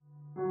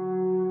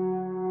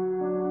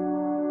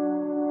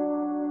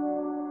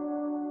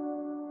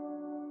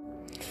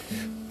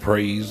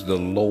Praise the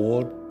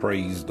Lord,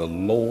 praise the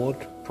Lord,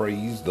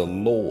 praise the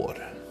Lord.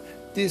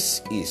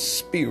 This is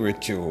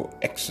spiritual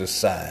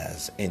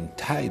exercise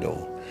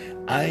entitled,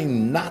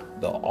 I'm not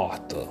the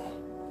author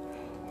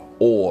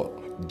or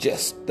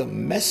just the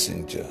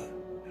messenger,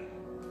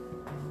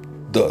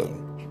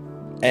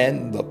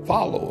 and the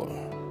follower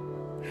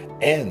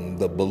and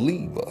the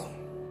believer.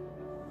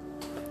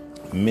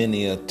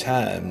 Many a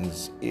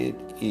times it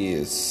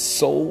is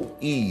so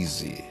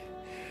easy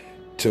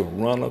to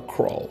run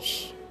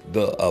across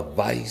the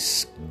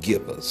advice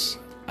givers.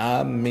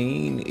 I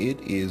mean, it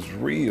is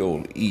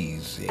real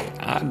easy.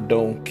 I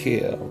don't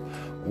care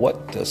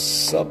what the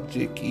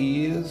subject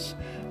is.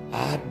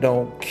 I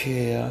don't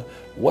care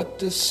what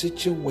the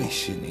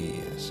situation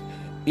is.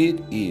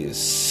 It is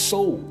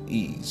so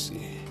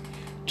easy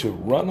to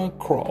run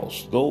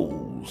across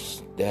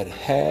those that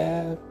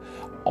have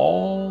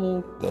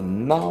all the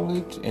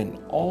knowledge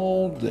and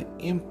all the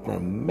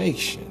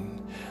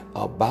information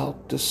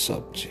about the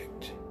subject.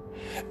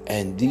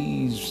 And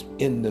these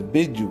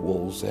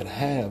individuals that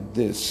have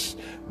this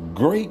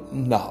great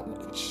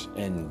knowledge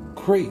and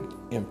great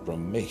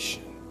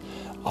information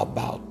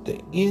about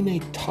any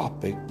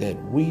topic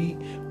that we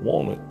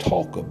want to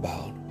talk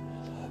about,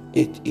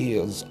 it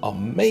is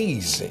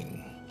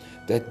amazing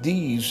that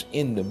these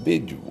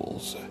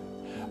individuals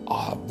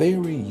are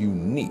very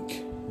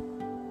unique.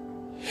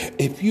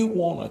 If you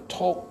want to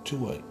talk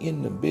to an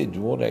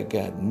individual that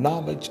got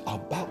knowledge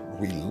about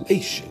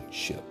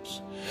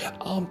relationships,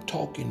 I'm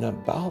talking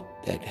about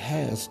that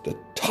has the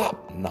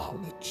top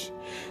knowledge,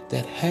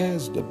 that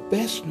has the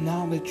best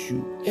knowledge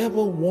you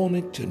ever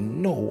wanted to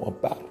know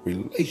about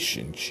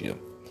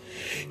relationship.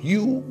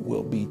 You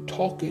will be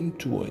talking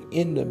to an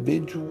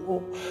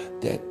individual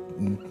that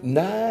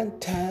 9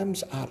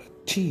 times out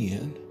of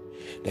 10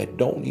 that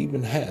don't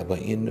even have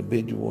an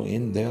individual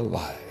in their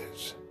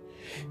lives.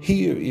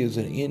 Here is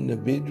an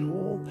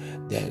individual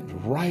that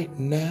right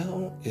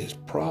now is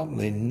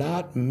probably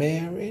not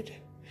married,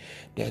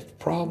 that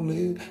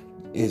probably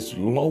is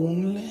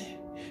lonely.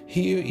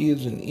 Here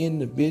is an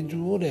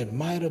individual that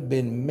might have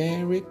been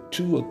married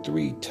 2 or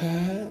 3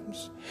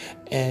 times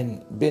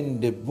and been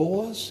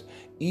divorced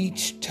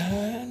each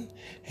time.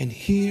 And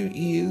here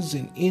is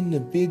an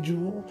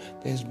individual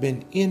that's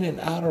been in and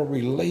out of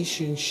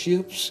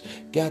relationships,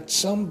 got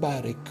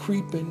somebody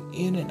creeping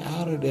in and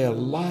out of their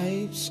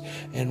lives,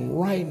 and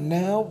right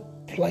now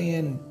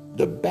playing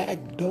the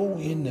backdoor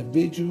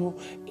individual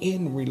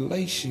in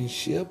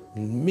relationship,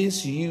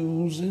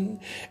 misusing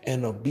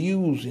and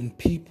abusing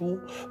people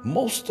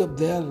most of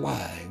their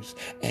lives.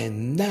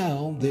 And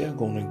now they're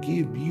going to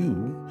give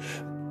you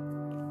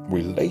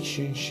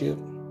relationship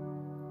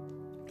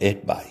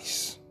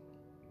advice.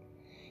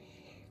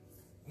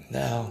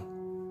 Now,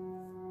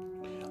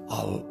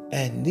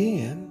 and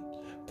then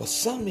for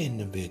some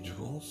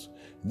individuals,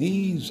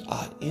 these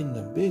are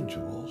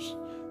individuals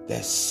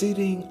that's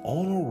sitting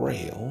on a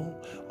rail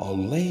or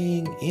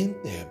laying in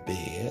their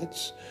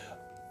beds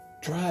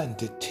trying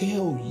to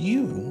tell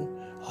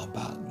you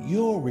about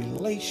your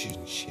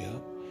relationship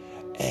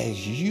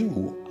as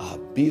you are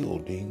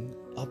building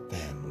a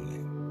family.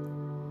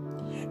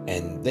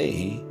 And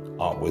they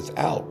are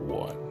without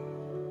one.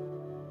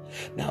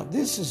 Now,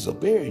 this is a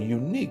very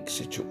unique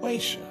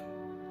situation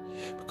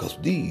because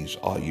these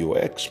are your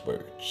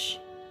experts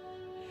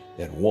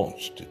that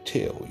wants to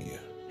tell you.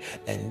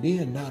 And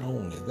then not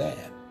only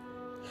that,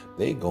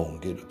 they gonna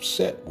get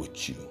upset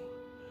with you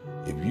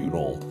if you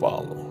don't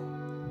follow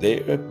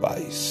their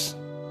advice.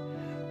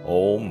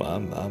 Oh, my.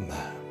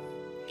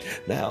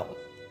 Now,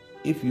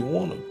 if you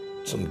want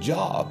some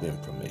job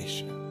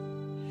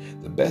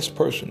information, the best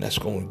person that's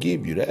gonna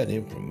give you that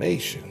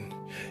information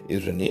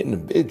is an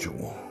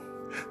individual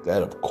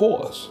that, of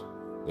course,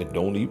 they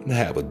don't even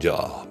have a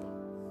job,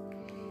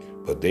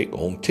 but they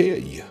gonna tell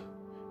you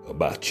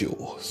about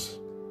yours.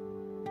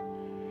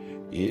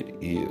 It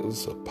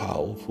is a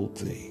powerful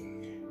thing.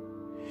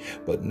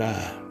 But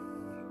now,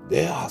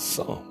 there are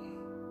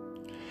some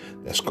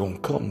that's going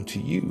to come to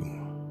you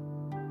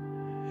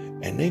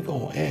and they're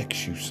going to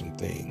ask you some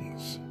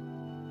things.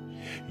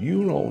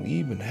 You don't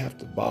even have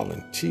to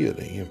volunteer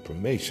the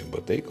information,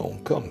 but they're going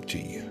to come to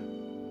you.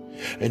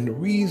 And the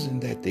reason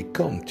that they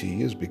come to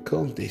you is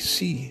because they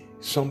see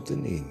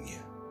something in you.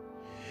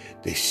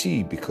 They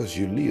see because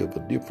you live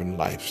a different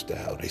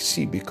lifestyle. They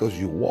see because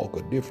you walk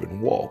a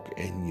different walk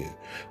and you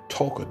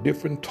talk a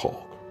different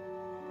talk.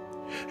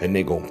 And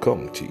they're going to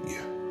come to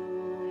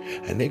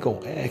you. And they're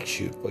going to ask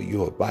you for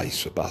your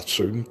advice about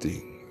certain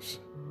things.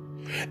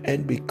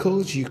 And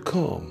because you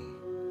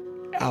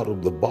come out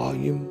of the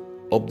volume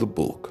of the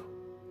book,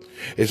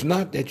 it's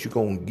not that you're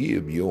going to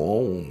give your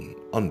own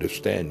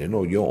understanding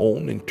or your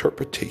own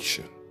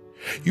interpretation.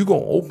 You're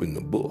going to open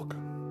the book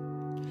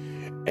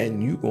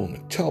and you're going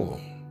to tell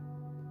them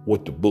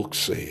what the book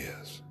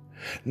says.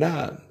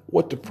 Now,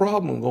 what the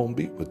problem going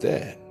to be with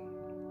that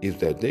is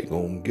that they're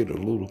going to get a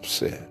little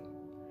upset.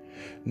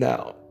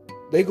 Now,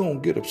 they're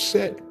going to get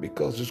upset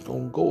because it's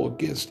going to go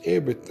against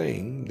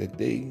everything that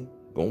they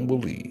going to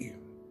believe.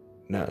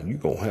 Now, you're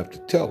going to have to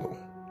tell them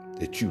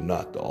that you're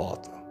not the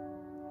author.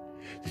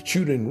 that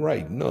you didn't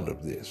write none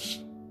of this.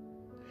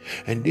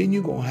 And then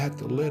you're going to have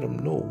to let them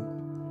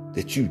know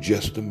that you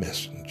just a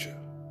messenger.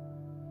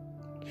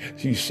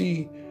 So you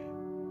see,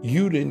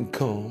 you didn't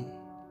come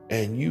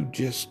and you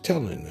just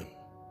telling them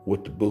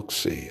what the book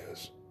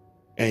says,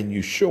 and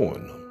you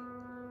showing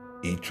them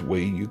each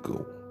way you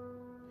go.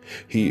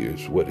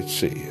 Here's what it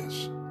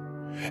says.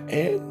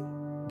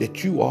 And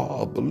that you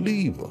are a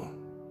believer,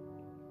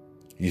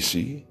 you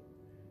see.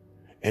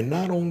 And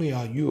not only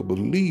are you a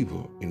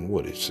believer in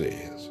what it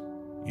says,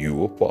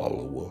 you a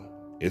follower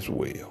as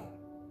well.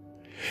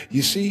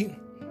 You see,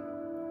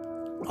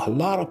 a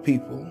lot of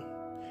people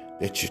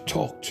that you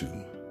talk to,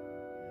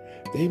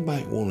 they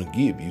might want to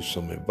give you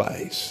some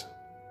advice,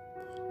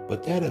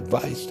 but that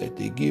advice that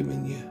they're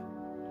giving you,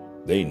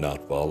 they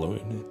not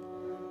following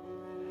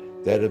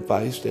it. That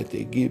advice that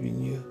they're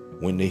giving you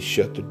when they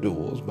shut the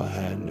doors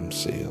behind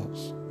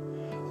themselves,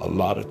 a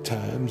lot of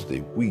times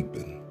they're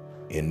weeping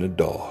in the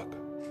dark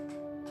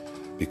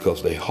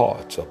because their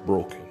hearts are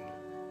broken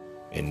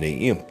and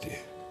they empty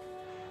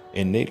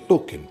and they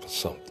looking for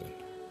something.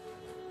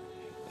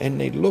 And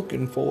they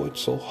looking for it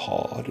so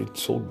hard and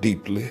so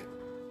deeply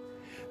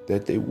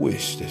that they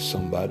wish that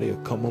somebody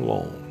would come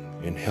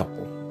along and help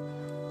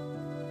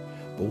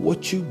them. But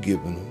what you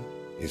giving them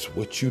is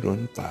what you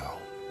done found.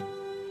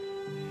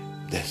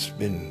 That's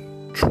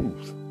been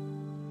truth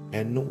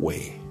and the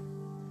way.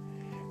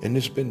 And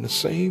it's been the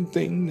same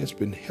thing that's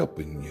been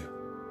helping you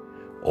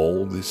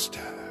all this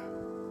time.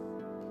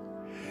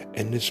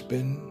 And it's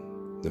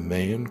been the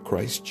man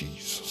Christ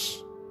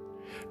Jesus.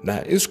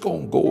 Now it's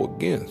going to go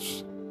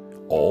against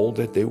all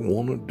that they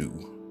want to do,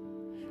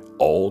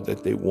 all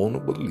that they want to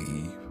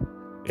believe,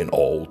 and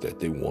all that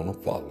they want to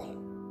follow.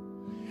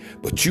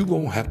 But you're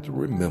going to have to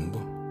remember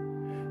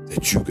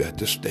that you got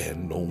to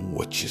stand on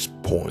what you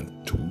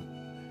point to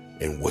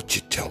and what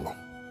you tell them.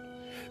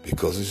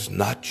 Because it's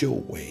not your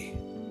way,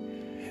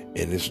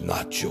 and it's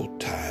not your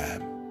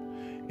time,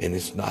 and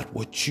it's not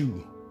what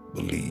you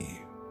believe,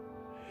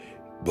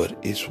 but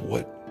it's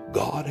what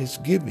God has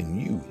given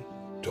you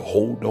to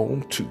hold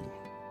on to.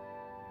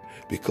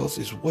 Because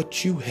it's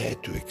what you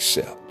had to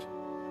accept,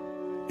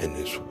 and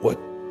it's what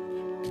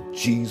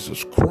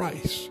Jesus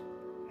Christ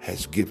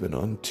has given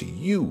unto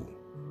you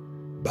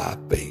by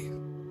faith.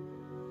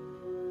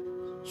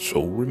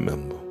 So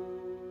remember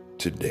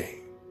today,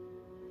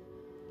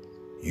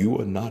 you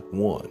are not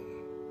one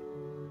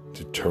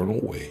to turn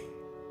away,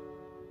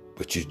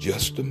 but you're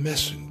just a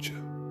messenger.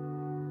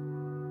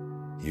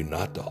 You're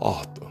not the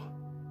author,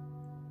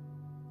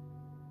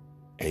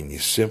 and you're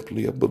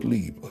simply a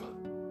believer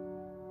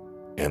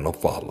and a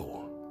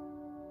follower.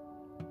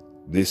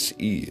 This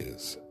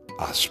is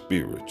our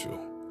spiritual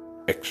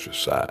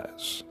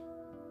exercise.